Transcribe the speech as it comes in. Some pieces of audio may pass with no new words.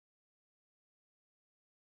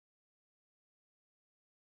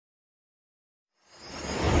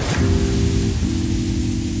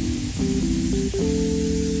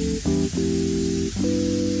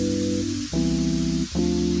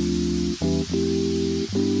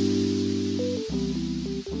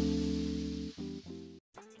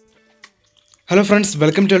Hello friends,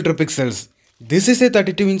 welcome to Ultra Pixels. This is a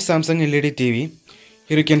 32-inch Samsung LED TV.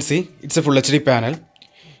 Here you can see it's a Full HD panel.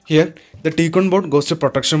 Here the Tcon board goes to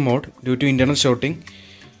protection mode due to internal shorting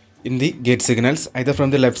in the gate signals either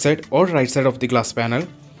from the left side or right side of the glass panel.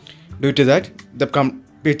 Due to that, the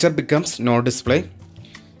picture becomes no display.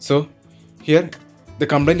 So here the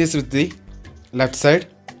complaint is with the left side.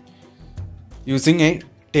 Using a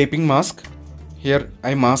taping mask, here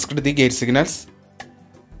I masked the gate signals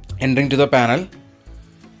entering to the panel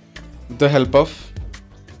with the help of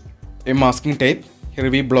a masking tape. Here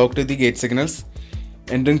we blocked the gate signals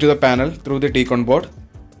entering to the panel through the Tcon board.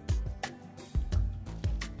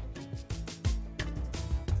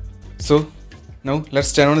 So now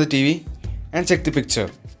let's turn on the TV and check the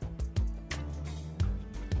picture.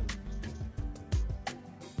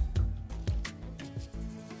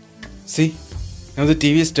 See, now the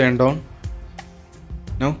TV is turned on.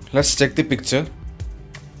 Now let's check the picture.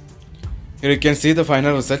 Here you can see the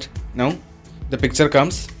final result. Now the picture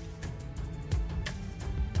comes.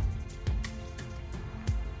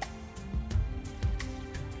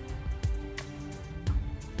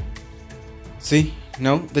 See,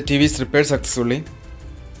 now the TV is repaired successfully.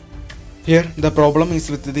 Here the problem is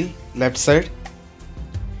with the left side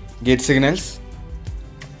gate signals.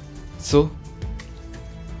 So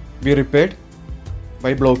we repaired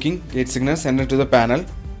by blocking gate signals entering to the panel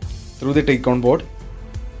through the Tcon board.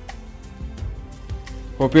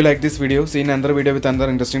 Hope you like this video. See you in another video with another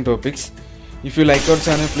interesting topics. If you like our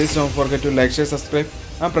channel, please don't forget to like, share, subscribe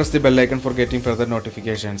and press the bell icon for getting further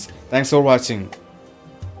notifications. Thanks for watching.